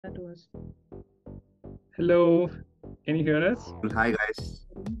That was. Hello, can you hear us? Hi guys.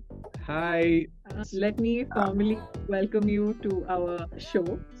 Hi. Let me formally welcome you to our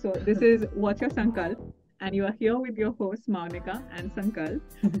show. So, this is What's Your Sankalp? And you are here with your hosts, Maunika and Sankalp.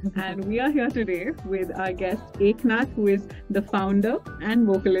 And we are here today with our guest, Eknath, who is the founder and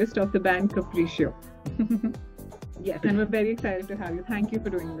vocalist of the band Capricio. Yes, and we're very excited to have you. Thank you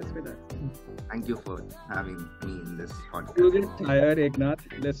for doing this with us. Thank you for having me in this You podcast. get tired, Eknath,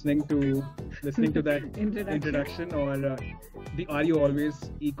 listening to that Introduction. introduction, or are you always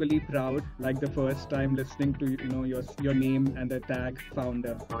equally proud, like the first time listening to your name and the tag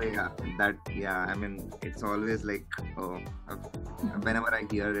founder? Oh yeah, I mean, it's always like, oh, whenever I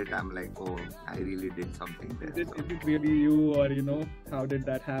hear it, I'm like, oh, I really did something Is there. it So is it really you, or how did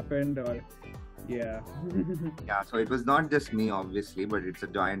that happen? Or yeah, yeah, so it was not just me, obviously, but it's a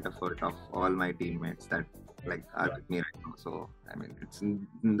joint effort of all my teammates that like are yeah, with me right now. So I mean,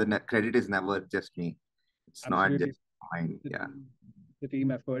 credit is never just me. It's not absolutely. just mine. The Yeah. team, the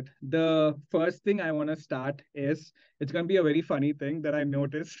team effort. The first thing I want to start is it's going to be a very funny thing that I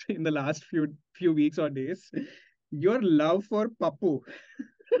noticed in the last few weeks or days. Your love for Papu.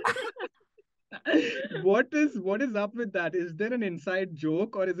 What is up with that? Is there an inside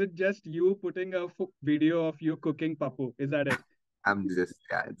joke, or is it just you putting a video of you cooking Papu? Is that it? It's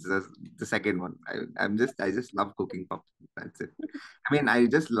just the second one. I just love cooking pop. That's it. I mean, I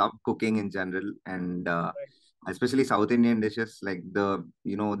just love cooking in general, and Right. especially South Indian dishes, like the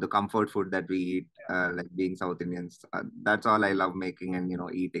comfort food that we eat, like being South Indians. That's all I love making and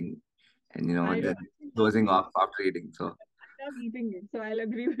eating, and I Yeah. then also love dozing making off after eating. So I love eating it, so I'll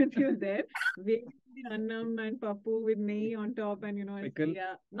agree with you there. Basically, annam and pappu with nehi on top, and it's Pickle.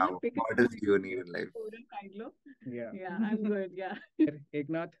 yeah, not pickle, what but else do you need in life? soda kind of. Yeah. Yeah, I'm good. Yeah.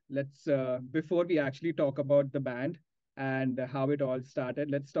 Eknath, let's before we actually talk about the band and how it all started,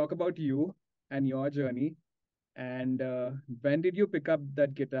 let's talk about you and your journey. And when did you pick up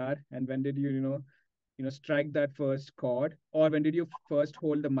that guitar, and when did you strike that first chord, or when did you first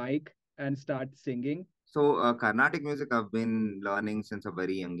hold the mic and start singing? So Carnatic music I've been learning since a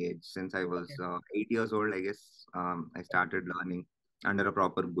very young age. Since I was Okay. 8 years old, I guess I started learning under a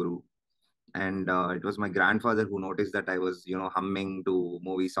proper guru. And it was my grandfather who noticed that I was, humming to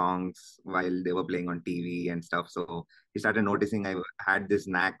movie songs while they were playing on TV and stuff. So he started noticing I had this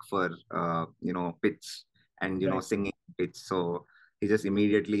knack for, pitch and, Right. singing pitch. So he just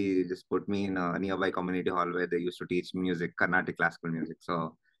immediately just put me in a nearby community hall where they used to teach music, Carnatic classical music.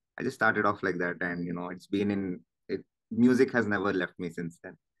 So I just started off like that, and it's been in it. Music has never left me since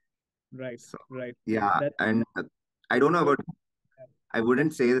then. Right. So Right. yeah, That and I don't know so about. I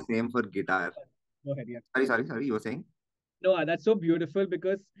wouldn't say the same for guitar. go ahead. Yeah. Sorry. You were saying? No, that's so beautiful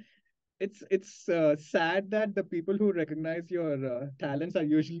because it's sad that the people who recognize your talents are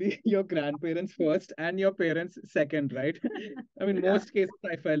usually your grandparents first and your parents second, right? I mean, Yeah. most cases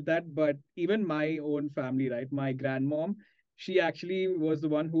I felt that, but even my own family, right? My grandmom, she actually was the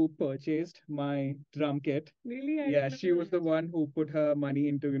one who purchased my drum kit. Really, I Yeah, didn't she know was the that. one who put her money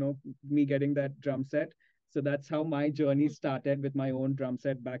into, me getting that drum set. So that's how my journey started with my own drum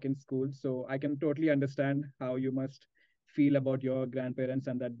set back in school. So I can totally understand how you must feel about your grandparents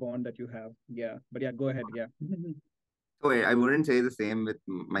and that bond that you have. Yeah. But yeah, go ahead. Yeah. So I wouldn't say the same with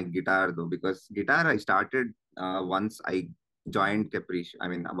my guitar though, because guitar I started once I joined Capricio. I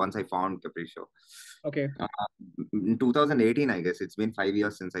mean, once I found Capricio. Okay. Uh, in 2018, I guess it's been 5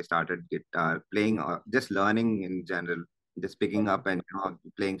 years since I started guitar playing, just learning in general, just picking Okay. up and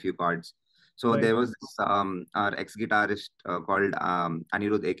playing few chords. So Right. there was this, our ex-guitarist called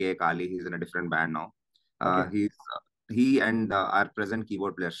Anirudh aka Kali. He's in a different band now. Okay. He and our present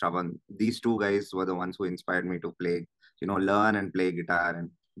keyboard player Shravan. These two guys were the ones who inspired me to play, learn and play guitar, and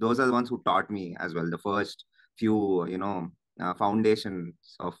those are the ones who taught me as well. The first few,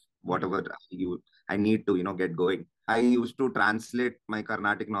 foundations of Right. whatever I need to, get going. I used to translate my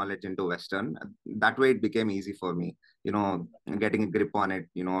Carnatic knowledge into Western. That way, it became easy for me, getting a grip on it,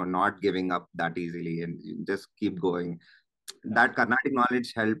 not giving up that easily and just keep going. That Absolutely. Carnatic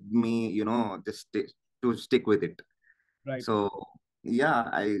knowledge helped me, to stick with it. Right. So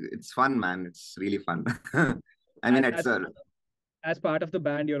yeah, it's fun, man. It's really fun. I mean, As it's as a as part of the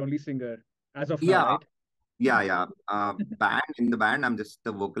band, you're only singer as of now, yeah, right? yeah. Band in the band, I'm just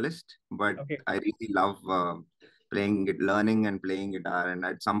the vocalist, but Okay. I really love playing it, learning and playing guitar. And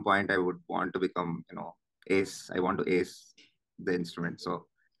at some point, I would want to become, ace. I want to ace the instrument. So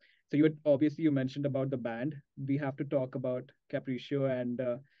So obviously you mentioned about the band. We have to talk about Capricio and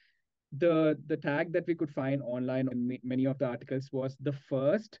the tag that we could find online in many of the articles was the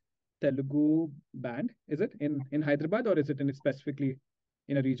first Telugu band. Is it in Hyderabad, or is it in specifically?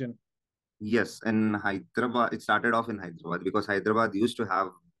 in a region. Yes, in Hyderabad, it started off in Hyderabad because Hyderabad used to have.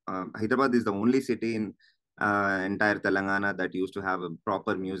 Hyderabad is the only city in entire Telangana that used to have a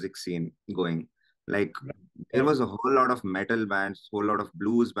proper music scene going. Like Right. there Right. was a whole lot of metal bands, whole lot of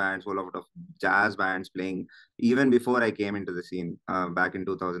blues bands, whole lot of jazz bands playing even before I came into the scene back in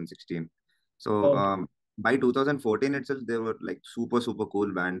 2016. So Okay. by 2014 itself, there were like super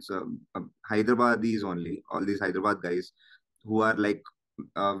cool bands. Hyderabadis only, all these Hyderabad guys who are like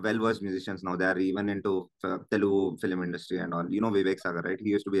well-versed musicians now. They are even into Telugu film industry and all. You know Vivek Sagar, right? He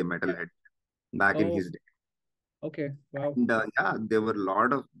used to be a Yeah. metalhead back in Oh, his day. okay. Wow. And yeah,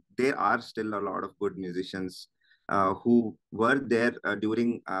 there are still a lot of good musicians who were there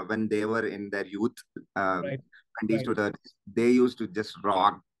during when they were in their youth, Right. 20s Right. to 30s. They used to just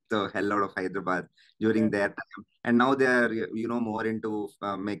rock the hell out of Hyderabad Yeah. during their time. And now they are, more into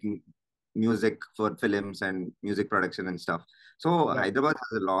making music for films and music production and stuff. So Right. Hyderabad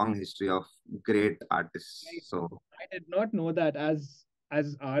has a long history of great I, artists. So I did not know that as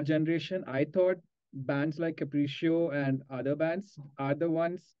our generation. I thought bands like Capricio and other bands are the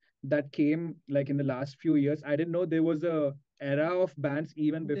ones that came like in the last few years. I didn't know there was a era of bands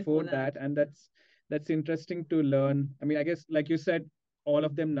even before that, and that's interesting to learn. I mean, I guess like you said, all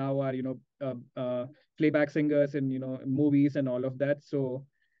of them now are playback singers in movies and all of that. So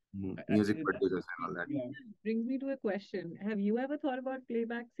music that, producers and all that. yeah. Brings me to a question. Have you ever thought about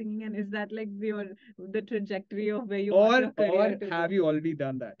playback singing, and is that like the trajectory of where you want your Or career to have go? you already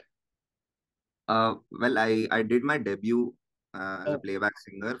done that? Well, I did my debut as a Oh, playback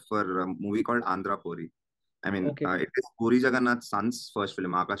singer for a movie called Andhra Puri. I mean, okay. it is Puri Jagannath's son's first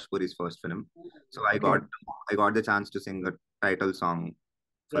film, Akash Puri's first film. So Okay. I got the chance to sing a title song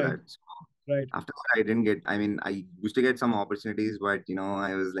for Right. that. So Right. after that, I didn't get. I mean, I used to get some opportunities, but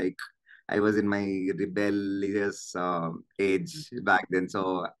I was like, I was in my rebellious age back then,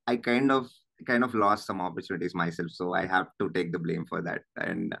 so I kind of lost some opportunities myself. So I have to take the blame for that.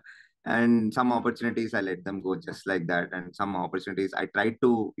 And some opportunities I let them go just like that, and some opportunities I tried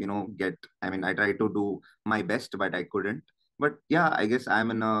to get. I mean, I tried to do my best, but I couldn't. But yeah, I guess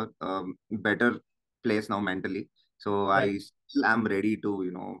I'm in a better place now mentally, so Right. I still am ready to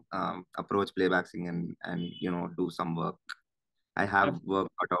approach playback singing and do some work. I have Absolutely. work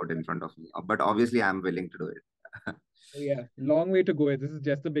cut out in front of me, but obviously I'm willing to do it. Yeah. Long way to go. This is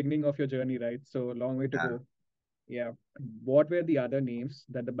just the beginning of your journey, right? So long way to Yeah. go. Yeah. What were the other names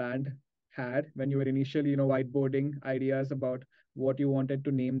that the band had when you were initially, whiteboarding ideas about what you wanted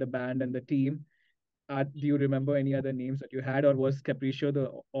to name the band and the team? Do you remember any other names that you had, or was Capricio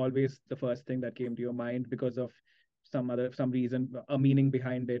the always the first thing that came to your mind because of some reason, a meaning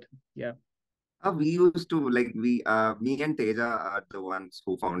behind it? Yeah. We used to like me and Teja are the ones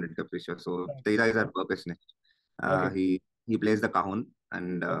who founded Capricio. So Right. Teja is our percussionist. Okay. He plays the cajon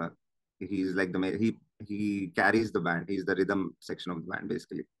and Okay. he's like he carries the band. He's the rhythm section of the band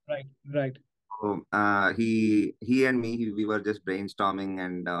basically. Right. Right. So he and me we were just brainstorming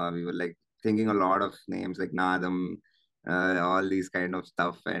and we were like thinking a lot of names like Nadam, all these kind of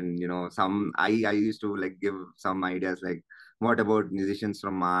stuff. And some I used to like give some ideas like what about musicians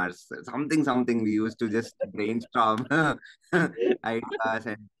from Mars, something we used to just brainstorm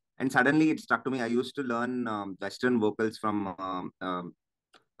ideas. And suddenly it struck to me. I used to learn Western vocals from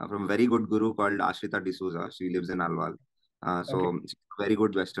a very good guru called Ashrita D'Souza. She lives in Alwal. Okay. So she's a very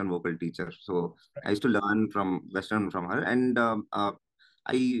good Western vocal teacher. So I used to learn from Western from her, and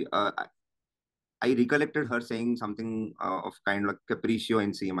I uh, I recollected her saying something of kind like Capriccio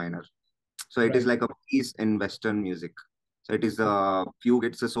in C minor. So it is Right. like a piece in Western music. So it is a fugue.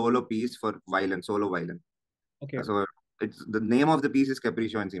 It's a solo piece for violin, solo violin. Okay. So it's the name of the piece is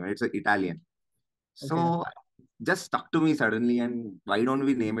Capriccio in C minor. It's Italian. Okay. So just stuck to me suddenly, and why don't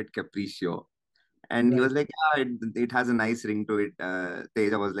we name it Capriccio? And he Right. was like, yeah, it has a nice ring to it.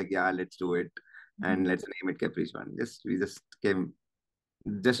 Teja was like, yeah, let's do it. And let's name it Caprice One. We just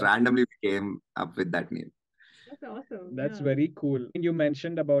That's randomly came up with that name. That's awesome. That's Yeah. very cool. You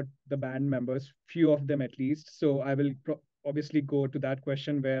mentioned about the band members, few of them at least. So I will obviously go to that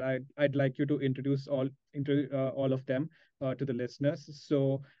question where I'd like you to introduce all of them to the listeners.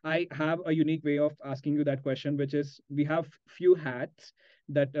 So I have a unique way of asking you that question, which is we have few hats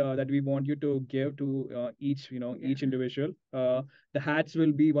that we want you to give to each Yeah. each individual. The hats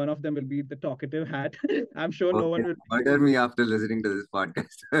will be one of them will be the talkative hat. I'm sure no one Okay, will. murder me after listening to this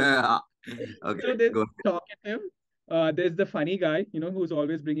podcast. Okay, So there's go. talkative. There's the funny guy, who's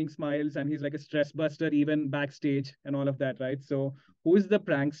always bringing smiles and he's like a stress buster even backstage and all of that, right? So who's the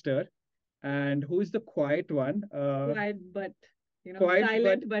prankster and who's the quiet one? Quiet but Quiet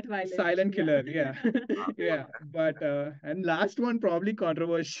silent but but violent. silent Yeah. killer. Yeah. Yeah. But and last one probably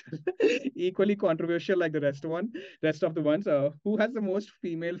controversial, equally controversial like the rest of the ones. Who has the most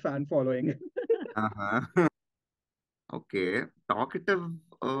female fan following? Uh-huh. Okay, talkative.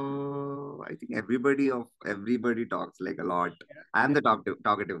 I think everybody talks like a lot. I am Yeah. the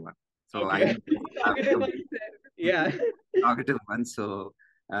talkative one, so I Okay. have Talkative to one be there. Yeah. talkative one. So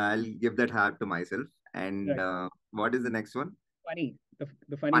I'll give that hat to myself. And Right. what is the next one? Funny.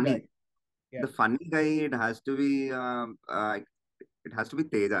 The funny Funny. guy. Yeah. The funny guy. It has to be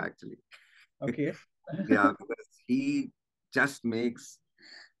Teja actually. Okay. Yeah, because he just makes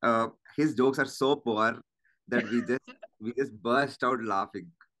his jokes are so poor that we just burst out laughing.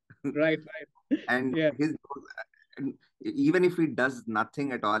 Right. Right. And Yeah. and even if he does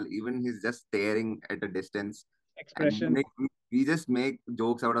nothing at all, even he's just staring at a distance, and Expression. we just make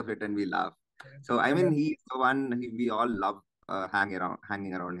jokes out of it and we laugh. So I Yeah. mean, he's the one we all love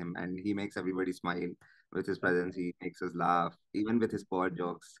hanging around him, and he makes everybody smile with his presence. He makes us laugh, even with his poor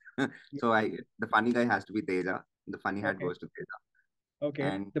jokes. Yeah. So the funny guy has to be Teja. The funny hat Okay. goes to Teja, Okay.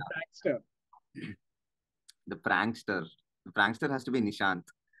 and The prankster. the prankster, the prankster has to be Nishant.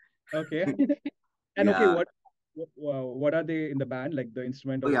 Okay. And okay, Yeah. what are they in the band? Like the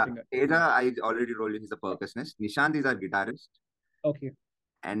instrument Oh or the yeah, singer? Teja, I already told you he's a percussionist. Nishant is our guitarist, Okay.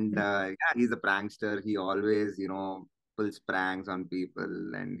 and yeah, he's a prankster. He always, pulls pranks on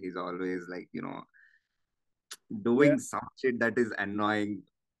people, and he's always like, Yeah. doing some shit that is annoying.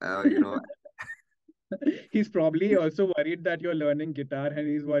 Uh, you know, He's probably also worried that you're learning guitar and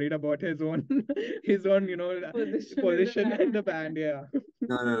he's worried about his own his own, Position in the position in band. the band. Yeah.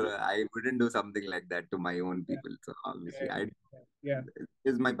 no, no, no, I wouldn't do something like that to my own Yeah. people. So obviously, Yeah. I Yeah. it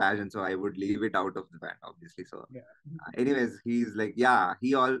is my passion, so I would leave it out of the band, obviously. So Yeah. anyways, he's like, yeah,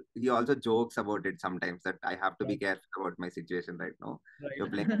 he also jokes about it sometimes that I have to be Right. careful about my situation right now. You're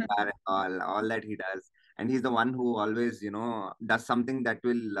playing Right. guitar and all that he does, and he's the one who always, does something that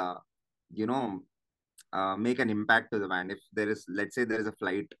will, you know, make an impact to the band. If there is, let's say, there is a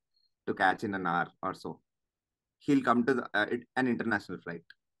flight to catch in an hour or so, he'll come to an international flight.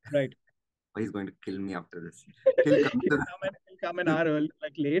 Right. He's going to kill me after this. He'll come to He'll come an hour early,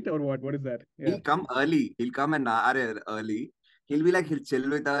 like late or what? What is that? Yeah. He'll come early. He'll come an hour early. He'll be like, he'll chill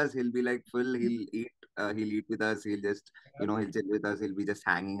with us. He'll be like full. He'll eat. He'll eat with us. He'll just, he'll chill with us. He'll be just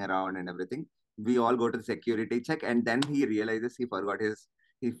hanging around and everything. We all go to the security check, and then he realizes he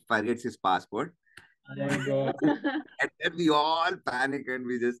forgets his passport, Oh my God. and then we all panic and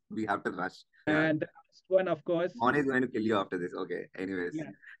we have to rush. Yeah, And the last one, of course. one is going to kill you after this. Okay. Anyways, Yeah.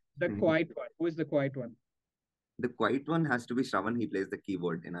 The Mhm. quiet one. Who is the quiet one? The quiet one has to be Shravan. He plays the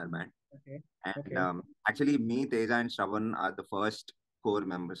keyboard in our band. Okay. And Okay. actually, me, Teja, and Shravan are the first core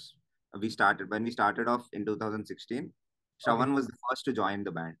members. When we started off in 2016. Okay. Shravan was the first to join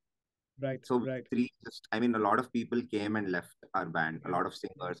the band. Right. So we Right. three just, I mean, a lot of people came and left our band. A Yeah. lot of Yeah.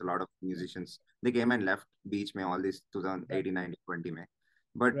 singers, a lot of musicians. They came and left Beach May, all this Right. 2018, 19, 20 May.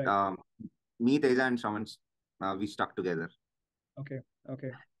 But Right. me, Teja, and Shravan, we stuck together. Okay.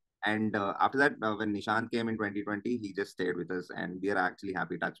 Okay. And after that, when Nishant came in 2020, he just stayed with us, and we are actually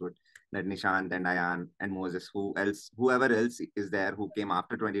happy, touchwood, that Nishant and Ayan and Moses, whoever else is there who came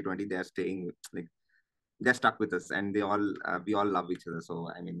after 2020, they are staying, like they're stuck with us, and we all love each other. So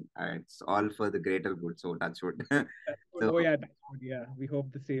I mean, it's all for the greater good. So touchwood. That's good. So Oh yeah, that's good. Yeah, we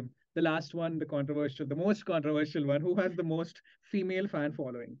hope the same. The last one, the most controversial one. Who has the most female fan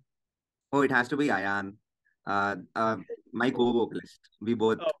following? oh, it has to be Ayan, my co-vocalist. We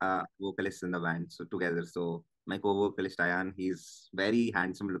both Oh, vocalists in the band, so together. So my co-vocalist Ayan, he's very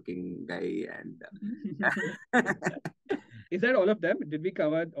handsome looking guy, and is that all of them? Did we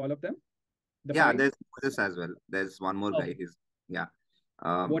cover all of them? The yeah, five? there's Moses as well. There's one more guy. Okay. He's yeah.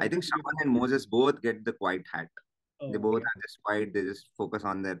 What I think about you? Shaman and Moses both get the quiet hat. They Oh, both okay. are just quiet. They just focus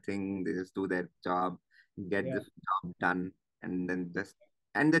on their thing. They just do their job, get the Yeah. job done, and then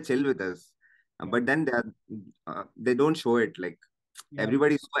and they chill with us. Yeah. But then they don't show it. Like Yeah.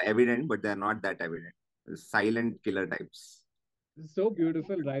 everybody's so evident, but they're not that evident. Silent killer types. It's so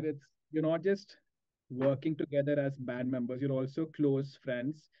beautiful, right? It's you're not just working together as band members. You're also close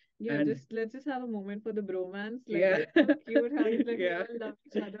friends. Yeah, And just let's just have a moment for the bromance. Like yeah, that's so cute how it's like we yeah, all love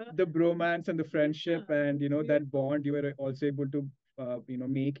each other. the bromance and the Yeah, friendship and it's that beautiful. bond you were also able to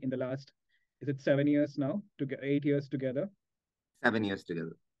make in the last, is it 7 years now, to get 8 years together? 7 years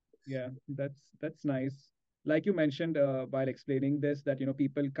together. Yeah, that's nice. Like you mentioned while explaining this, that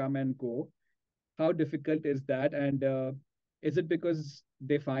people come and go. How difficult is that? And is it because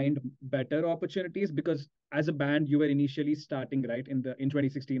they find better opportunities? Because as a band, you were initially starting right in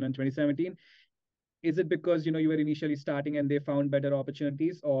 2016 and 2017. is it because you were initially starting and they found better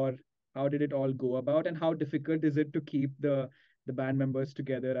opportunities, or how did it all go about, and how difficult is it to keep the band members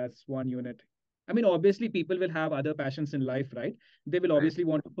together as one unit? I mean, obviously people will have other passions in life, right? They will Right. obviously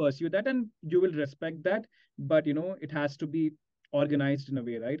want to pursue that, and you will respect that, but it has to be organized in a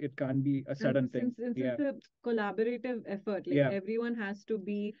way, right? It can't be a And sudden thing. since Yeah. it's a collaborative effort, like Yeah. everyone has to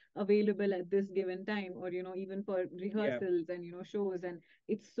be available at this given time, or even for Yeah. rehearsals and shows, and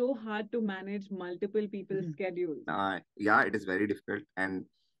it's so hard to manage multiple people's schedules. Yeah, it is very difficult. And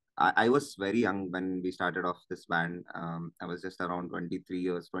I was very young when we started off this band. I was just around 23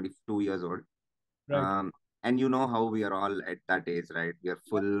 years, 22 years old. Right. And you know how we are all at that age, right? We are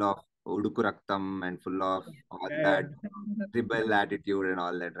full of udukuraktam and full of all Yeah. that rebel attitude and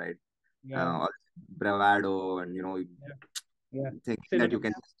all that, right? Yeah. All bravado and, Yeah. Yeah. thinking that Silly. you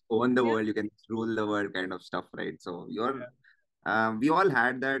can own the Yeah. world, you can rule the world kind of stuff, right? So Yeah. we all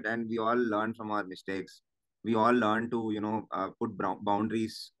had that, and we all learned from our mistakes. We all learned to, put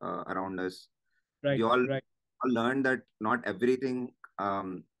boundaries around us. We Right. Right. all learned that not everything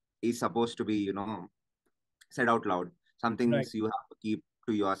is supposed to be, said out loud. Some Right. things you have to keep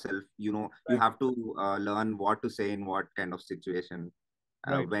to yourself. You Right. have to learn what to say in what kind of situation,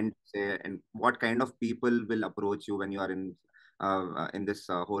 Right. when to say, and what kind of people will approach you when you are in this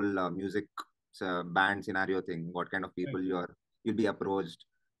whole music band scenario thing. What kind of Right. people you'll be approached.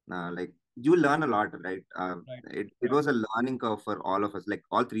 Like you learn a lot, right? Right. It Right. was a learning curve for all of us. Like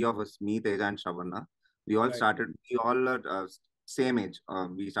all three of us, me, Teja, and Shravana, we all Right. started. We all are same age.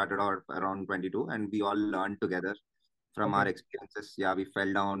 We started out around 22, and we all learned together from our Okay. experiences. Yeah, we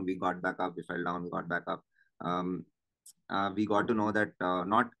fell down, we got back up. We fell down, we got back up. Um, we got to know that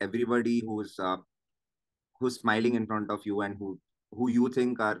not everybody who's smiling in front of you and who you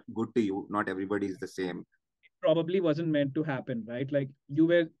think are good to you, not everybody is the same. Probably wasn't meant to happen, right? Like you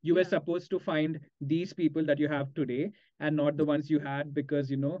were Yeah. supposed to find these people that you have today, and not the ones you had,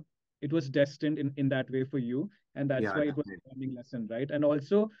 because it was destined in that way for you, and that's Yeah, why it was definitely. a learning lesson, right? And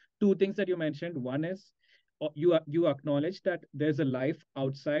also, two things that you mentioned. One is, you acknowledge that there's a life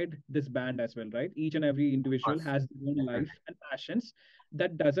outside this band as well, right? Each and every Of individual course, has their own life definitely. and passions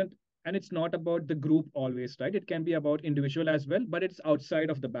that doesn't, and it's not about the group always, right? It can be about individual as well, but it's outside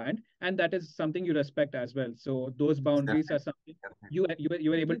of the band, and that is something you respect as well. So those boundaries are Definitely, something definitely.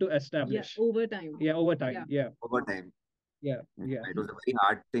 you were able With to Yeah, establish. over time. Yeah, over Yeah. time. Yeah. Over time. Yeah. Yeah, Yeah. it was a very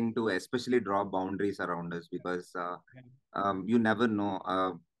hard thing to especially draw boundaries around us, because you never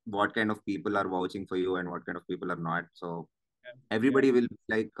know what kind of people are vouching for you and what kind of people are not. So Yeah. everybody will be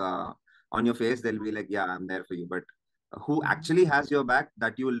like, on your face, they'll be like, yeah, I'm there for you. But who actually has your back,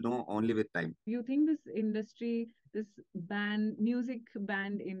 that you will know only with time. You think this industry, this music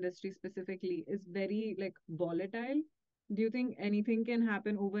band industry specifically, is very like volatile? Do you think anything can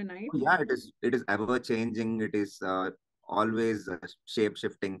happen overnight? Yeah, it is ever changing. It is always shape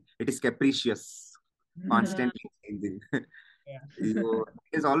shifting. It is capricious, constantly changing. Yeah.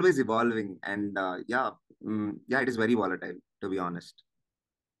 It is always evolving, and yeah, it is very volatile, to be honest.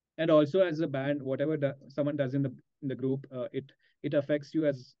 And also, as a band, whatever someone does in the group, it affects you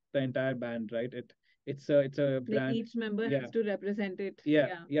as the entire band, right? It's a Like brand. each member Yeah. has to represent it. Yeah.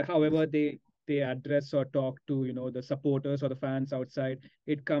 Yeah. Yeah. However they address or talk to the supporters or the fans outside,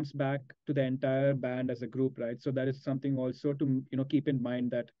 it comes back to the entire band as a group, right? So that is something also to keep in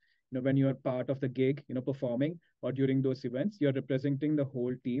mind, that when you are part of the gig, performing, or during those events, you're representing the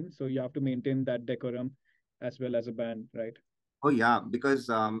whole team, so you have to maintain that decorum as well as a band, right? Oh yeah, because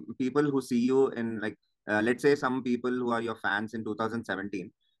people who see you in, like, let's say some people who are your fans in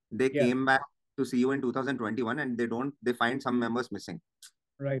 2017, they Yeah. came back to see you in 2021, and they find some members missing.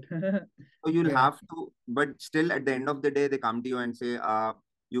 Right. So you'll Yeah. have to, but still at the end of the day, they come to you and say,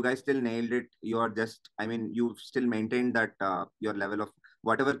 you guys still nailed it. You're just, I mean, you've still maintained that your level of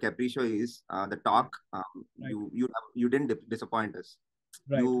whatever Capricio is, the Yeah. talk, Right. you didn't disappoint us.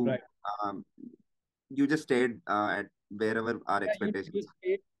 Right. You, Right. um, you just stayed at wherever our Yeah, you expectations.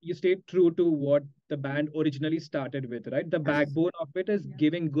 stayed true to what the band originally started with, right? The Yes, backbone of it is Yeah.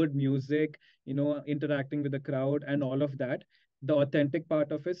 giving good music, interacting with the crowd and all of that. The authentic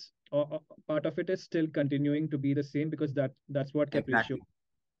part of it is still continuing to be the same, because that's what Capriccio. exactly.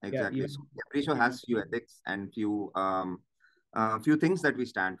 Yeah, Exactly. even So Capricio even has few ethics and few things that we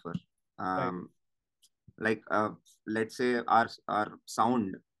stand for. right, Um, like let's say our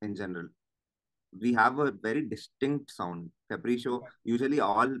sound in general, we have a very distinct sound. Capricio, usually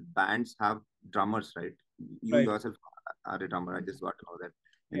all bands have drummers, right? You right. yourself are a drummer. I just got to know that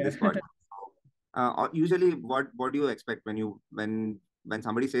in Yeah. this podcast. Usually, what do you expect when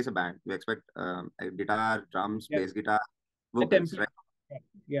somebody says a band? You expect a guitar, drums, Yeah. bass guitar, The vocals, template. right?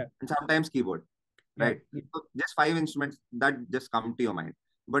 Yeah. And sometimes keyboard, right? So just five instruments that just come to your mind.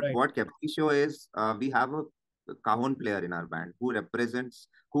 But Right. what Capricio is, we have a cajon player in our band who represents,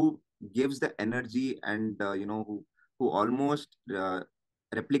 who gives the energy, and who almost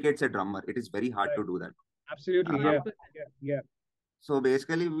replicates a drummer. It is very hard Right. to do that. Absolutely. Uh, Yeah. so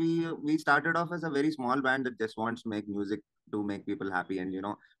basically, we started off as a very small band that just wants to make music to make people happy, and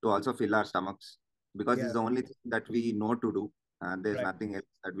to also fill our stomachs, because this Yeah. is the only thing that we know to do. There's Right. nothing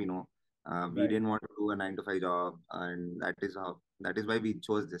else that we know. We Right. didn't want to do a 9 to 5 job, and that is why we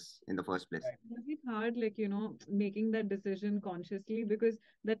chose this in the first place. Right. Was it hard, like, making that decision consciously? Because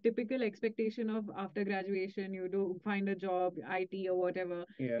that typical expectation of after graduation, you do find a job, IT or whatever,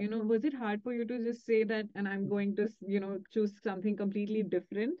 Yeah. was it hard for you to just say that, and I'm going to, choose something completely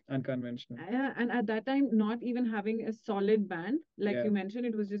different? Unconventional. And at that time, not even having a solid band, like Yeah. you mentioned,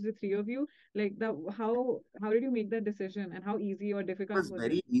 it was just the three of you. Like that, how did you make that decision, and how easy or It difficult was was it?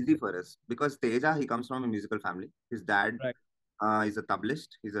 very easy for us because Teja, he comes from a musical family. His dad Right. is a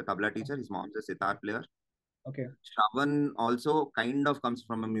tablist. He's a tabla teacher. His mom's a sitar player. Okay. Shravan also kind of comes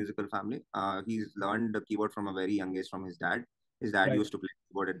from a musical family. He's learned the keyboard from a very young age from his dad. His dad Right. used to play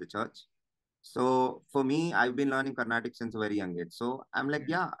keyboard at the church. So for me, I've been learning Carnatic since a very young age. So I'm like,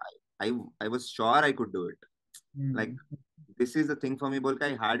 Yeah. yeah, I was sure I could do it. Like, Mm. this is the thing for me, Bolka.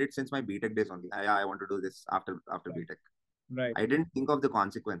 I had it since my BTech days only. I want to do this after Right. BTech. Right. I didn't think of the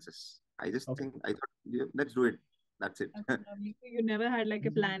consequences. Okay. I thought, yeah, let's do it. That's it. That's lovely. So you never had like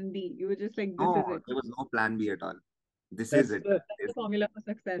a plan B. You were just like, this No, is it. there was no plan B at all. This is That's it. the That's the formula for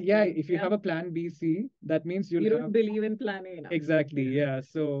success, Yeah. right? If you Yeah. have a plan B, C, that means You you'll don't have believe in plan A enough. exactly. Yeah.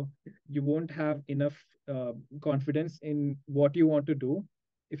 So you won't have enough confidence in what you want to do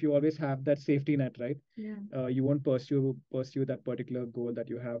if you always have that safety net, right? Yeah. You won't pursue that particular goal that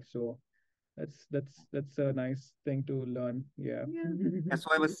you have. So that's a nice thing to learn. Yeah. Yeah. That's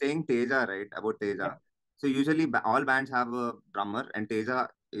why I was saying Teja, right? About Yeah. Teja. So usually all bands have a drummer, and Teja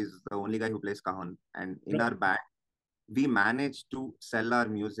is the only guy who plays cajon. And in Right. our band, we managed to sell our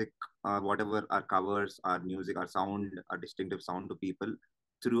music, whatever our covers, our music, our sound, our distinctive sound to people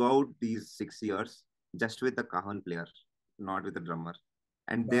throughout these 6 years, just with a cajon player, not with a drummer.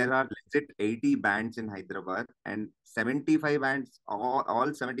 And Wow. there are legit 80 bands in Hyderabad, and 75 bands,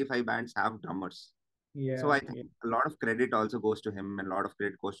 all 75 bands have drummers. So Yeah. I think Yeah. a lot of credit also goes to him, and a lot of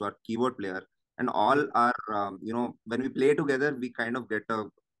credit goes to our keyboard player. And Yeah. all our, when we play together, we kind of get a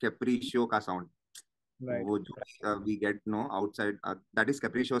Capricio ka sound. Right. We get outside. That is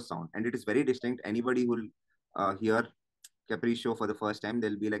Capricio's sound, and it is very distinct. Anybody who will hear Capricio for the first time,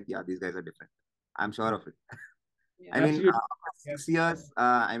 they'll be like, "Yeah, these guys are different." I'm sure of it. Yeah. I mean, Absolutely. Yeah. 6 years.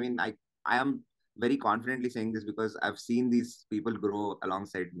 I mean, I am very confidently saying this because I've seen these people grow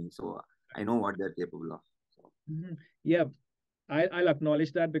alongside me, so I know what they're capable of. So, Mhm. Yeah. I'll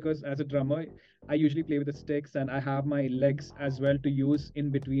acknowledge that because as a drummer, I usually play with the sticks and I have my legs as well to use in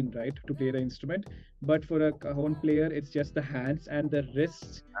between, right, to play the instrument. But for a cajon player, it's just the hands and the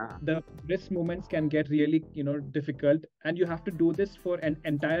wrists. ah, The wrist movements can get really, difficult, and you have to do this for an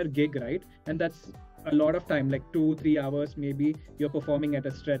entire gig, right? And that's a lot of time, like 2-3 hours, maybe you're performing at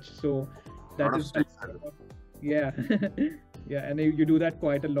a stretch. So a lot that of is stress. yeah. Yeah, and you do that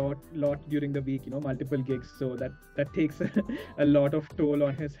quite a lot during the week, multiple gigs. So that takes a lot of toll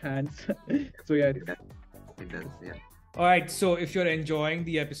on his hands. So yeah, It does. It does. Yeah. All right, so if you're enjoying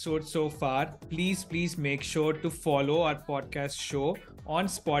the episode so far, please make sure to follow our podcast show on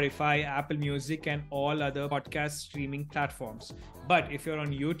Spotify, Apple Music, and all other podcast streaming platforms. But if you're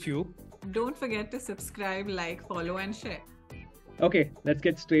on YouTube, don't forget to subscribe, like, follow, and share. okay, let's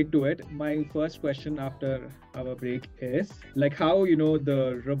get straight to it. My first question after our break is like how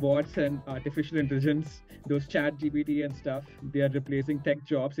the robots and artificial intelligence, those chat GPT and stuff, they are replacing tech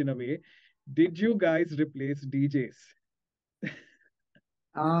jobs in a way. Did you guys replace DJs?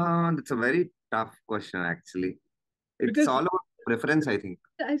 That's a very tough question, actually. It's Because all about preference, I think.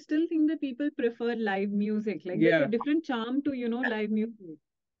 I still think that people prefer live music. Like there's a yeah, different charm to, live music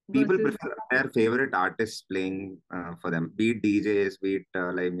People versus prefer their favorite artists playing for them, be it DJs, be it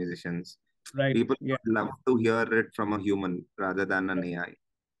live musicians. right, People yeah, would love to hear it from a human rather than an AI.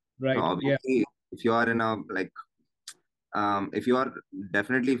 So right, yeah, obviously, if you are in a like, if you are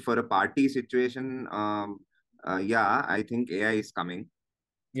definitely for a party situation, yeah, I think AI is coming.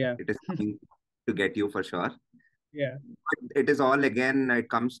 yeah, It is coming to get you for sure. yeah, But it is all again, it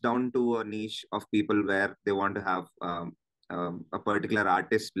comes down to a niche of people where they want to have a particular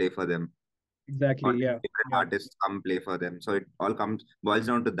artist play for them, or exactly, their yeah, favorite yeah. artists come play for them. So it all comes boils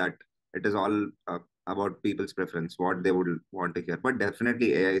down to that. It is all about people's preference, what they would want to hear. But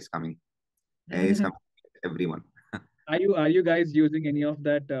definitely AI is coming. AI is coming to everyone. Are you guys using any of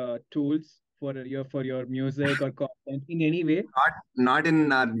that tools for your music or content in any way? Not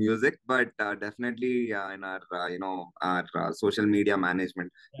in our music, but definitely in our our social media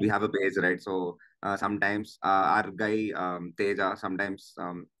management. We Right. have a page, right? So sometimes our guy Teja, sometimes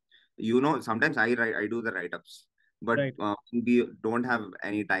sometimes I do the write-ups, but Right. we don't have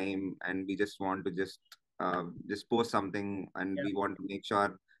any time, and we just want to just post something, and Yeah. we want to make sure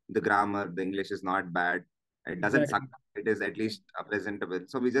the grammar, the English is not bad. It doesn't suck. Exactly. It is at least presentable.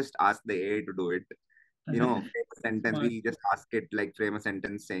 So we just ask the AI to do it. Frame a sentence. Smart. We just ask it like frame a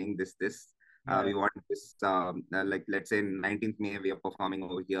sentence saying this. Yeah. We want this, like let's say 19th May we are performing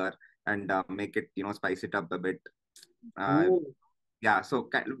over here, and make it, spice it up a bit. Uh, Oh, yeah, so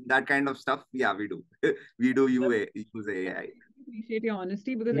that kind of stuff. Yeah, we do. We do use I AI. appreciate your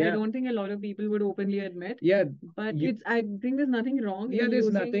honesty because I yeah. don't think a lot of people would openly admit. Yeah. But You, I think there's nothing wrong yeah, in there's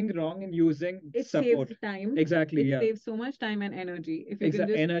using. nothing wrong in using It support. saves time. Exactly. It Yeah. saves so much time and energy. If you can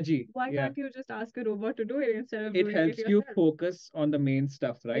just, Energy. why Yeah. can't you just ask a robot to do it instead of It doing it helps you yourself? focus on the main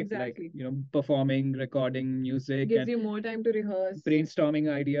stuff, right? Like, Exactly. performing, recording music, Gives and you more time to rehearse. brainstorming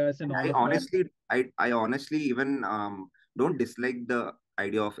ideas and And all I of that. honestly, I honestly even don't dislike the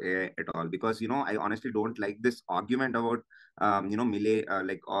idea of AI at all, because I honestly don't like this argument about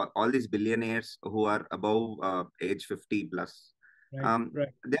like all these billionaires who are above age 50 plus. Right.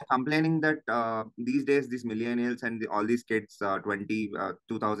 Right. They're complaining that these days these millennials and all these kids,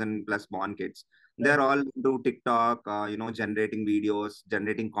 2000 plus born kids, Right. they're all into TikTok, generating videos,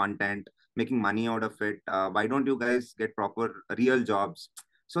 generating content, making money out of it. Why don't you guys get proper real jobs?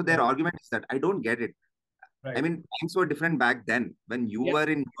 So their Right. argument is that I don't get it. I Right. mean, times were different back then. When you Yeah. were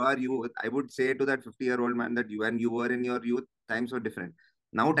in your youth, I would say to that 50-year-old man that when you were in your youth, times were different.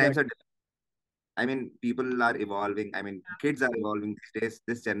 Now times are Exactly. different. I mean, people are evolving. I mean, kids are evolving these days.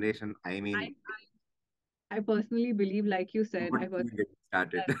 This generation, I I, mean, I personally believe, like you said, don't I personally even get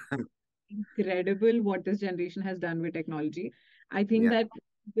started. incredible what this generation has done with technology. I think Yeah.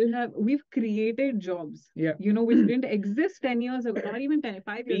 that we've created jobs, Yeah. which didn't exist 10 years ago, not even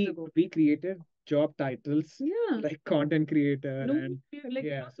 5 years ago. We created job titles Yeah. like content creator No, and like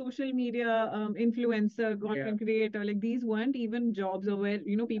yeah. social media influencer, content creator, like these weren't even jobs or where,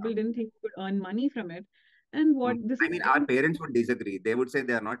 people didn't think you could earn money from it. And what this I is mean, our parents would disagree. They would say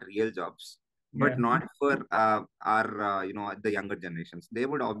they are not real jobs, but Yeah. not for our, the younger generations. They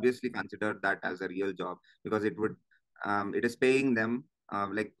would obviously consider that as a real job, because it is paying them.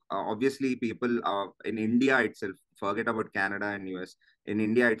 Obviously, people in India itself, forget about Canada and US. In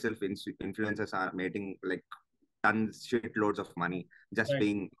India itself, influencers are making like tons, shitloads of money just Right.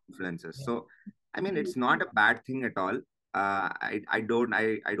 being influencers. Yeah. So, I mean, it's not a bad thing at all. I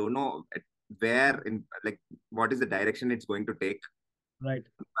don't know where in like what is the direction it's going to take, Right.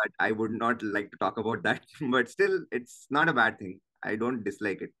 but I would not like to talk about that. But still, it's not a bad thing. I don't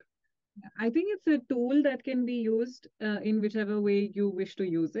dislike it. I think it's a tool that can be used in whichever way you wish to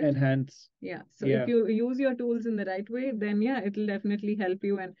use it. Enhance. Yeah. So Yeah. if you use your tools in the right way, then yeah, it'll definitely help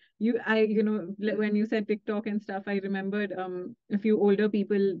you. And when you said TikTok and stuff, I remembered a few older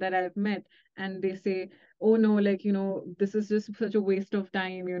people that I've met, and they say, oh no, like, this is just such a waste of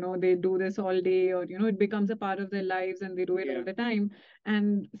time. They do this all day, or, it becomes a part of their lives and they do it all Yeah. the time.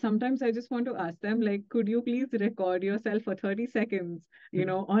 And sometimes I just want to ask them, like, could you please record yourself for 30 seconds,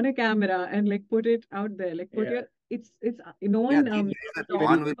 on a camera and like put it out there, like put Yeah. your, it's no Yeah, one these guys are Very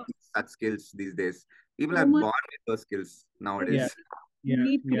born with such skills these days. People so are much. born with those skills yeah. nowadays. You Yeah.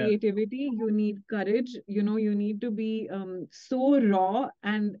 need Yeah. creativity, you need courage, you need to be so raw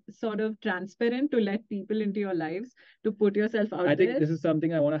and sort of transparent to let people into your lives, to put yourself out I think there. this is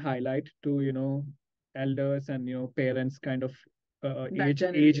something I want to highlight to, elders and, parents kind of That age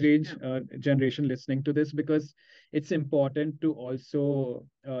generation, range yeah. generation listening to this, because it's important to also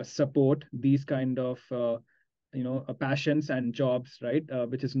support these kind of passions and jobs, right?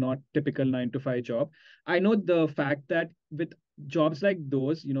 Which is not typical 9 to 5 job. I know the fact that with jobs like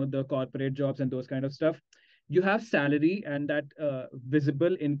those, the corporate jobs and those kind of stuff, you have salary and that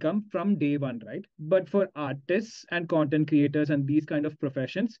visible income from day one, right? But for artists and content creators and these kind of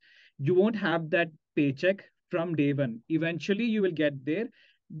professions, you won't have that paycheck from day one. Eventually you will get there,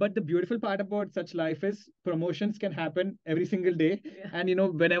 but the beautiful part about such life is promotions can happen every single day, Yeah.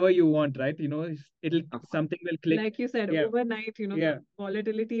 and whenever you want, right? It'll Of something will click. Like you said, Yeah. overnight, Yeah. the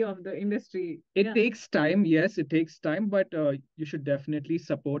volatility of the industry. It Yeah. takes time. Yes, it takes time, but you should definitely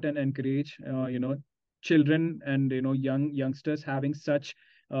support and encourage children and youngsters having such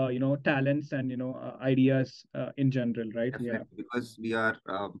talents and ideas in general, right? Yeah. Definitely, because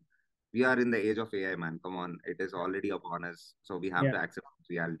we are in the age of AI, man. Come on, it is already upon us, so we have Yeah. to accept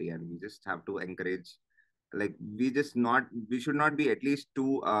reality, and we just have to encourage like we should not be at least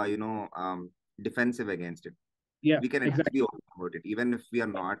too defensive against it. Yeah, We can at least exactly. be open about it, even if we are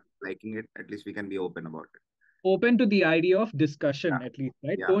not liking it. At least we can be open about it. Open to the idea of discussion Yeah, at least,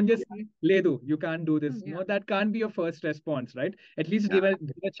 right? yeah, Don't just say, Ledu, you can't do this. Yeah. No, that can't be your first response, right? At least yeah. give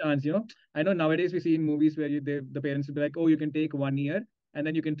a chance, you know. I know nowadays we see in movies where the parents will be like, oh, you can take 1 year and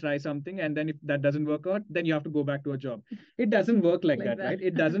then you can try something. And then if that doesn't work out, then you have to go back to a job. It doesn't work like that, right?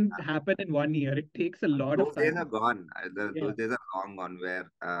 It doesn't happen in 1 year. It takes a lot of Those days time. are gone. Yeah, Those days are long gone,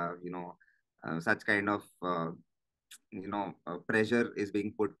 where such kind of pressure is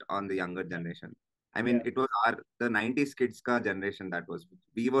being put on the younger generation. I mean, yeah. it was the 90s kids ka generation that was.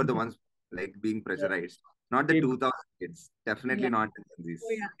 We were the ones like being Yeah. pressurized, not the They, 2000 kids. Definitely Yeah. not the Gen Zs.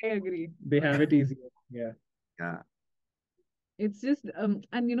 Oh, yeah, I agree. they have it easier. Yeah. Yeah, It's just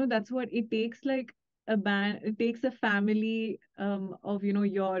and that's what it takes, like a band. It takes a family of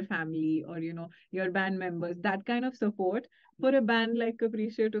your family, or your band members, that kind of support for a band like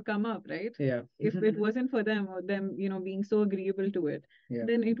Capricio to come up, right? Yeah. If it wasn't for them, or them being so agreeable to it, Yeah.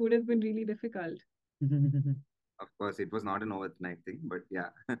 then it would have been really difficult. of course, it was not an overnight thing, but yeah,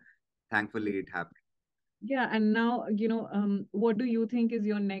 thankfully it happened. Yeah, and now, what do you think is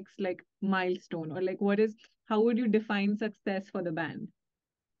your next like milestone, or like how would you define success for the band?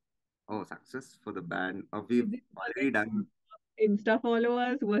 Oh, success for the band. Is We've it was already it done. Insta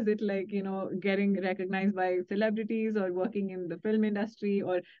followers? Was it like, getting recognized by celebrities, or working in the film industry,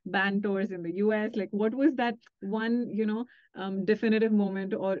 or band tours in the US? Like, what was that one, definitive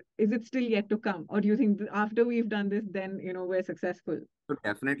moment, or is it still yet to come? Or do you think after we've done this, then, we're successful? So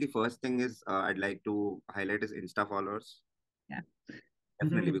definitely, first thing is I'd like to highlight is Insta followers. Yeah.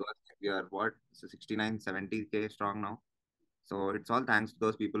 Definitely, because we are what, so 69, 70K strong now. So it's all thanks to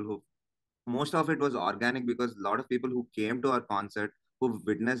those people who, most of it was organic, because a lot of people who came to our concert, who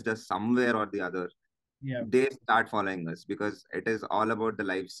witnessed us somewhere or the other, Yeah. they start following us, because it is all about the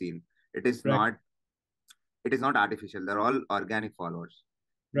live scene. It is Right. not, it is not artificial. They're all organic followers.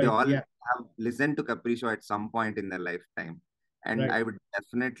 They Right. all Yeah. have listened to Capricio at some point in their lifetime. And Right. I would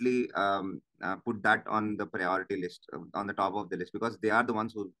definitely put that on the priority list, on the top of the list, because they are the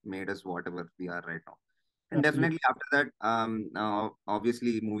ones who made us whatever we are right now. And Absolutely. definitely after that,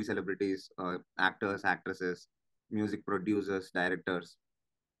 obviously movie celebrities, actors, actresses, music producers, directors.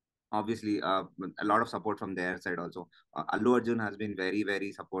 Obviously, a lot of support from their side also. Allu Arjun has been very,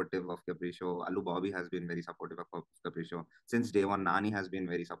 very supportive of Capricio. Allu Bobby has been very supportive of Capricio. Since day one, Nani has been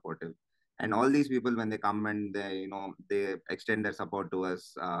very supportive. And all these people, when they come and they extend their support to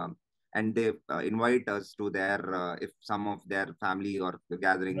us, and they invite us to their, if some of their family or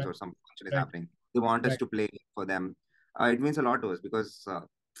gatherings Right. or some function is Right. happening, they want us Right. to play for them. It means a lot to us, because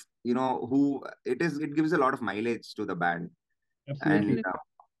who it is, it gives a lot of mileage to the band. And Absolutely.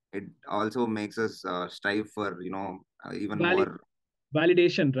 it also makes us strive for even Valid more.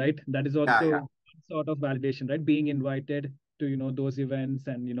 validation, right? That is Yeah, also yeah, sort of validation, right? Being invited to, those events,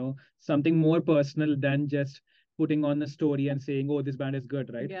 and, something more personal than just putting on a story and saying, oh, this band is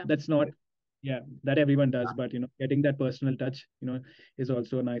good, right? Yeah. That's not, yeah, that everyone does. But, getting that personal touch, is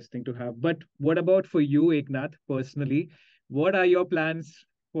also a nice thing to have. But what about for you, Eknath, personally? What are your plans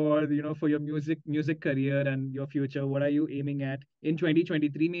for, for your music career and your future? What are you aiming at in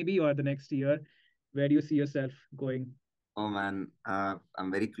 2023 maybe, or the next year? Where do you see yourself going? oh man,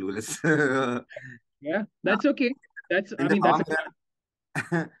 I'm very clueless. Yeah, Uh, that's okay. That's, in I the mean, that's long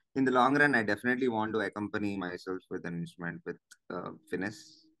a, run, in the long run, I definitely want to accompany myself with an instrument with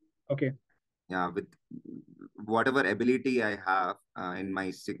finesse. okay. Yeah, with whatever ability I have in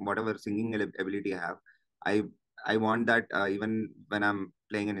my whatever singing ability I have, I I want that, even when I'm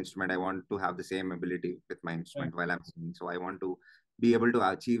playing an instrument, I want to have the same ability with my Right, instrument while I'm singing. So I want to be able to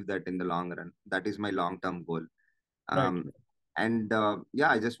achieve that in the long run. That is my long term goal. right. Um, and yeah,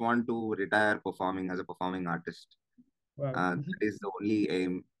 I just want to retire performing as a performing artist. Wow. That is the only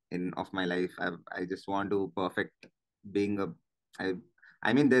aim in of my life. I just want to perfect being a. I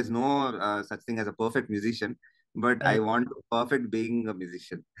I mean, there's no such thing as a perfect musician, but I Right. want to perfect being a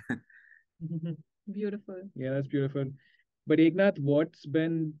musician. Beautiful. Yeah, that's beautiful. But Eknath, what's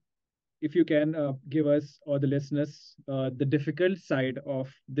been, if you can give us or the listeners the difficult side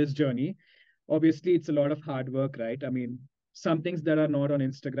of this journey? Obviously, it's a lot of hard work, right? I mean, some things that are not on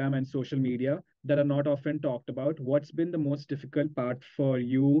Instagram and social media that are not often talked about. What's been the most difficult part for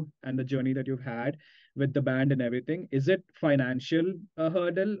you and the journey that you've had with the band and everything? Is it financial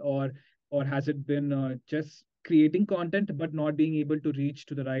hurdle, or has it been just creating content but not being able to reach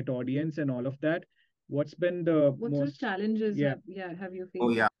to the right audience and all of that? What's been the What sort of most, challenges yeah, have you Oh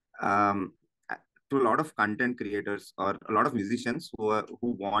faced? yeah. Um, to a lot of content creators or a lot of musicians who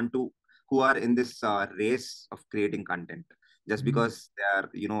want to who are in this race of creating content. Just Mhm. because they are,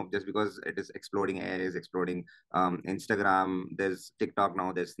 just because it is exploding, AI is exploding, Instagram, there's TikTok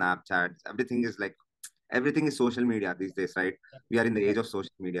now, there's Snapchat, everything is social media these days, right? We are in the age of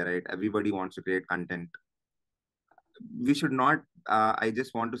social media, right? Everybody wants to create content. We should not, I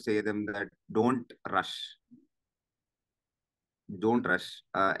just want to say them that don't rush.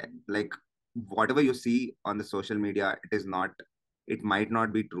 Like, whatever you see on the social media, it might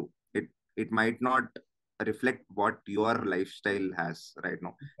not be true. It might not reflect what your lifestyle has right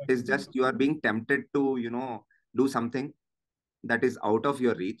now. It is just you are being tempted to, do something that is out of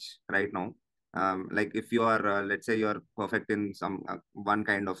your reach right now. Like, if you are, let's say you're perfect in some one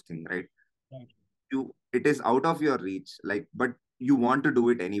kind of thing, right? Right. It is out of your reach, like, but you want to do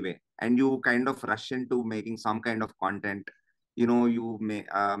it anyway, and you kind of rush into making some kind of content. You may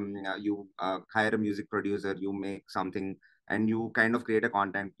you hire a music producer, you make something, and you kind of create a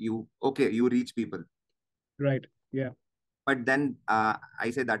content, you reach people. Right. Yeah. But then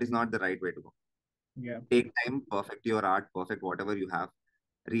I say that is not the right way to go. Yeah. Take time, perfect your art, perfect whatever you have,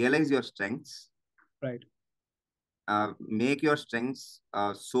 realize your strengths, Right. make your strengths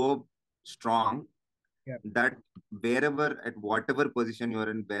so strong Yeah. that wherever, at whatever position you're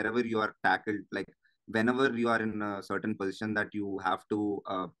in, wherever you are tackled, like whenever you are in a certain position that you have to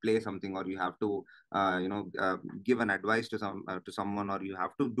play something, or you have to give an advice to someone, or you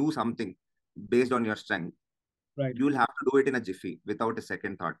have to do something based on your strength, Right. you'll have to do it in a jiffy without a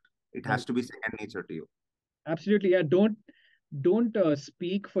second thought. It Right. has to be second nature to you. Absolutely. Yeah. Don't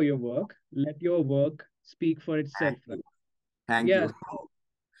speak for your work. Let your work speak for itself. Thank Right? you. Thank Yeah. you.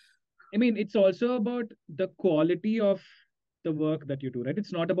 I mean, it's also about the quality of the work that you do, right?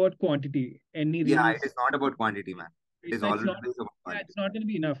 It's not about quantity. Any Yeah, it reels, is not about quantity, man. It is it's always not. about Yeah, quality. it's not going to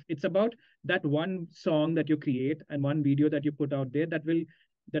be enough. It's about that one song that you create and one video that you put out there that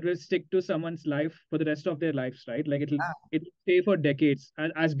will stick to someone's life for the rest of their lives, right? Like it'll stay for decades.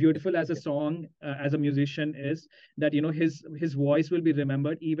 As beautiful as a song, as a musician is, that his voice will be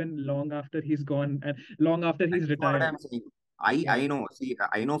remembered even long after he's gone and long after That he's is what retired. I'm saying. I Yeah, I know. See,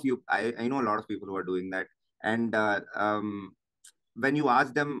 I know a lot of people who are doing that, and when you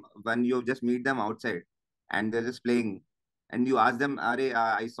ask them, when you just meet them outside, and they're just playing, and you ask them, "Are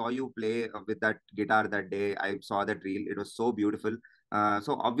I saw you play with that guitar that day. I saw that reel. It was so beautiful."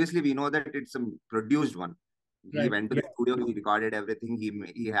 So obviously we know that it's a produced one. He right. went to Yeah, the studio. He recorded everything.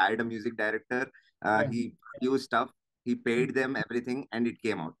 He hired a music director. yeah, He produced stuff. He paid them everything, and it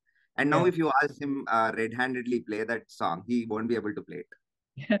came out. And now, yeah. if you ask him red-handedly play that song, he won't be able to play it.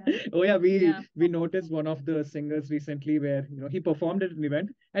 Oh yeah, we Yeah. we noticed one of the singers recently where he performed at an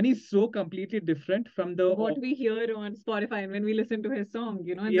event and he's so completely different from the What we hear on Spotify and when we listen to his song,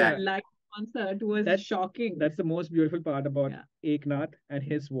 and that yeah. Exactly. live concert was That's shocking. that's the most beautiful part about Yeah. Eknath and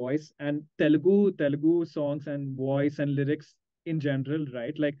his voice and Telugu songs and voice and lyrics in general,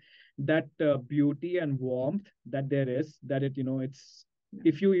 right? Like that beauty and warmth that there is, that it's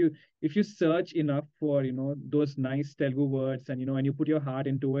Yeah. if you search enough for those nice Telugu words and you put your heart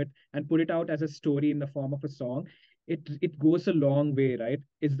into it and put it out as a story in the form of a song, it goes a long way, right?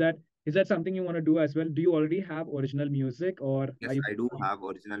 Is that something you want to do as well? Do you already have original music or are Yes, you? I do have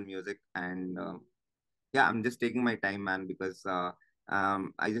original music, and yeah, I'm just taking my time, man, because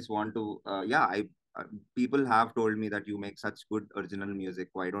I just want to. Yeah, I people have told me that you make such good original music.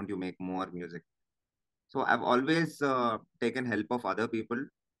 Why don't you make more music? So I've always taken help of other people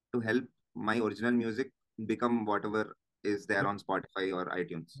to help my original music become whatever is there on Spotify or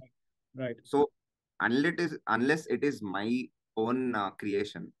iTunes. Right. So unless it is my own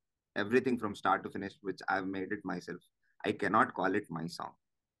creation, everything from start to finish, which I've made it myself, I cannot call it my song.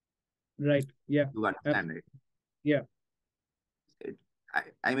 Right. Yeah. You understand, right? Yeah. It,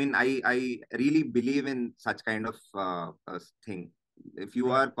 I mean, I really believe in such kind of thing. If you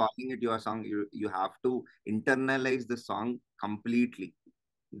Right. are calling it your song, you have to internalize the song completely.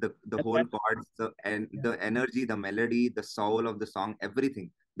 The And whole that, chords, yeah. the energy, the melody, the soul of the song, everything,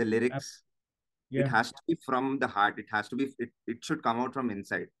 the ab- lyrics. It Yeah. has to be from the heart. It has to be. It should come out from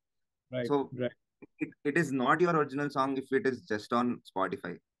inside. Right. So Right. it is not your original song if it is just on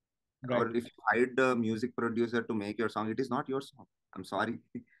Spotify, Right. or if you hired the music producer to make your song. It is not your song. I'm sorry.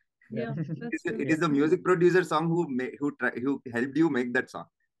 Yeah. Yeah, that's true. It Yeah. is the music producer song who helped you make that song.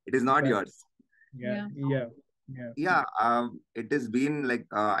 It is not Right. yours. Yeah. Yeah. Yeah. Yeah. Yeah, it has been like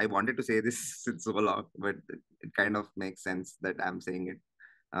I wanted to say this since so long, but it kind of makes sense that I'm saying it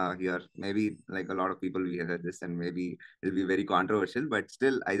here. Maybe like a lot of people will hear this, and maybe it'll be very controversial, but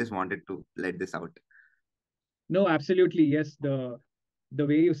still, I just wanted to let this out. No, absolutely. Yes. the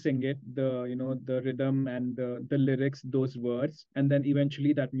way you sing it, the rhythm and the lyrics, those words, and then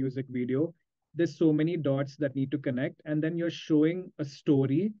eventually that music video. There's so many dots that need to connect, and then you're showing a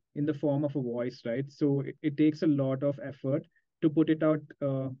story in the form of a voice, right? So it takes a lot of effort to put it out,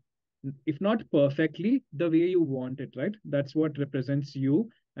 if not perfectly, the way you want it, right? That's what represents you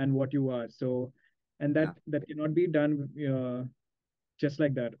and what you are. So, and Yeah. that cannot be done just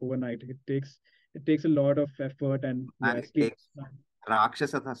like that overnight. It takes a lot of effort and And yeah, it takes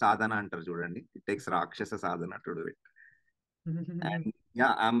Rakshasa sadhana antaru chudandi. It takes Rakshasa sadhana to do it. And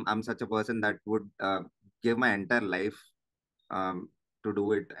yeah, I'm such a person that would give my entire life to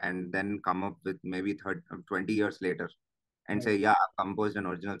do it, and then come up with maybe 20 years later and Right. say, yeah, I've composed an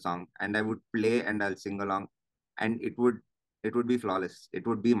original song, and I would play and I'll sing along, and it would be flawless. It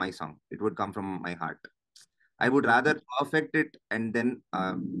would be my song. It would come from my heart. I would rather perfect it and then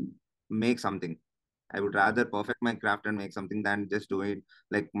make something. I would rather perfect my craft and make something than just do it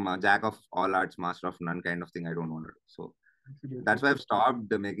like jack of all arts, master of none kind of thing. I don't want to do. So Absolutely. that's why I've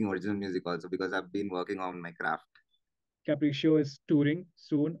stopped making original music also, because I've been working on my craft. Capricio is touring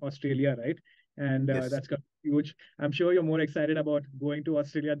soon, Australia, right? And Yes. that's gonna be huge. I'm sure you're more excited about going to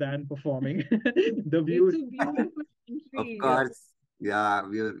Australia than performing. The views. It's a beautiful Of country. course. Yeah,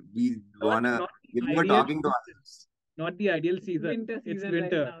 we Not, wanna not we the were ideal, talking to others. not the ideal season. Winter It's season right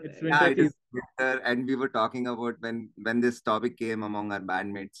winter. now It's there. Yeah, winter it is season. winter, and we were talking about when this topic came among our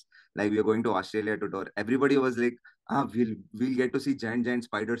bandmates, like we are going to Australia to tour. Everybody was like, we'll get to see giant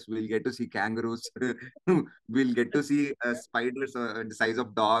spiders, we'll get to see kangaroos, we'll get to see spiders the size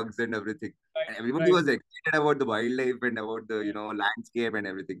of dogs and everything. Right, And everybody right. was excited about the wildlife and about the landscape and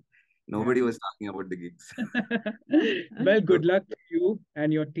everything. Nobody Yeah. was talking about the gigs. Well, So, good luck to you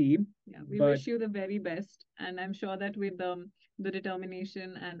and your team. Yeah, we But wish you the very best, and I'm sure that with the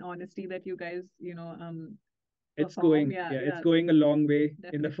determination and honesty that you guys, it's perform, going, yeah, yeah, it's yeah, going a long way in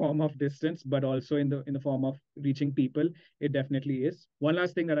the definitely. form of distance, but also in the form of reaching people. It definitely is. One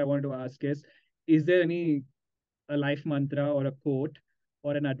last thing that I want to ask is there any a life mantra or a quote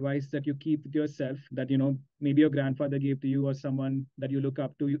or an advice that you keep with yourself that maybe your grandfather gave to you or someone that you look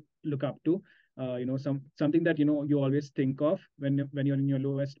up to, something that you always think of when you're in your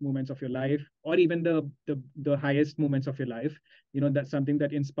lowest moments of your life, or even the highest moments of your life, that's something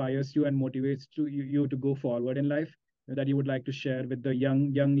that inspires you and motivates you to go forward in life, that you would like to share with the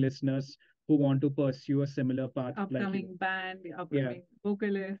young listeners who want to pursue a similar path like you. Upcoming band, the Yeah. upcoming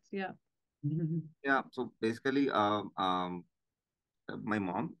vocalist, yeah. yeah, so basically, my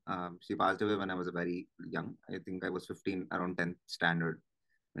mom, she passed away when I was very young. I think I was 15, around 10th standard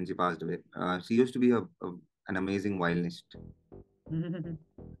when she passed away. She used to be an amazing violinist.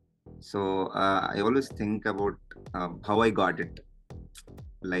 So I always think about how I got it.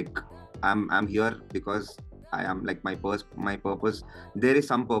 Like I'm here because I am like my purpose. There is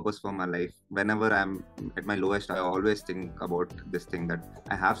some purpose for my life. Whenever I'm at my lowest, I always think about this thing that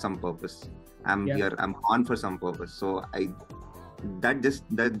I have some purpose. I'm Yeah. here. I'm on for some purpose. So that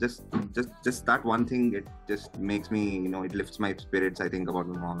just that one thing, it just makes me, it lifts my spirits. I think about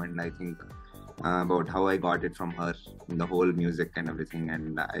my mom, and I think about how I got it from her, the whole music and everything,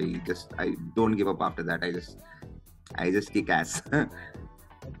 and I don't give up after that. I just kick ass.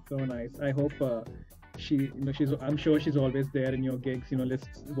 That's so nice. I hope I'm sure she's always there in your gigs,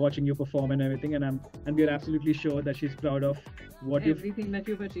 watching you perform and everything, and we're absolutely sure that she's proud of what you've Everything that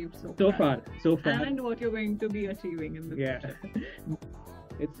you've achieved so far, and what you're going to be achieving in the yeah. future.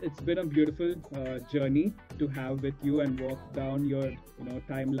 It's been a beautiful journey to have with you and walk down your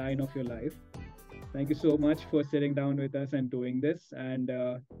timeline of your life. Thank you so much for sitting down with us and doing this. And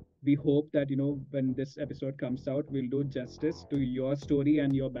we hope that when this episode comes out, we'll do justice to your story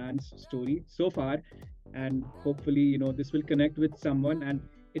and your band's story so far. And hopefully, this will connect with someone and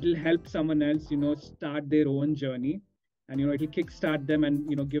it'll help someone else, start their own journey. And it'll kickstart them and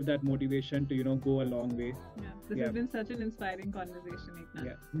give that motivation to go a long way. Yeah, this Yeah. has been such an inspiring conversation, Eknath.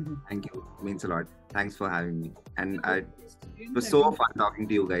 Yeah. Thank you. Means a lot. Thanks for having me. And It it was so fun talking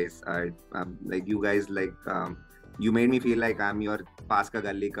to you guys. Like you guys, you made me feel like I'm your Paska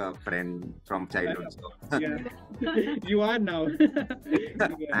Galli ka friend from childhood. So Yeah. You are now.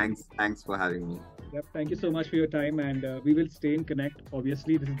 Yeah. thanks for having me. Yep. Thank you so much for your time, and we will stay in connect.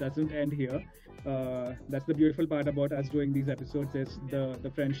 Obviously, this doesn't end here. That's the beautiful part about us doing these episodes is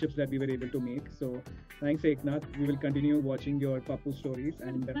the friendships that we were able to make. So thanks, Eknath. We will continue watching your Papu stories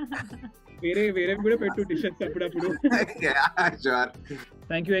and వేరే కూడా పెట్టు T-shirts అప్పుడప్పుడు. Yeah, sure.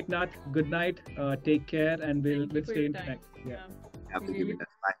 Thank you, Eknath. Good night. Take care, and Thank you we'll for stay your in time. connect. Yeah. Have to We give really it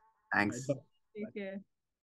a try. Thanks. Bye. take care.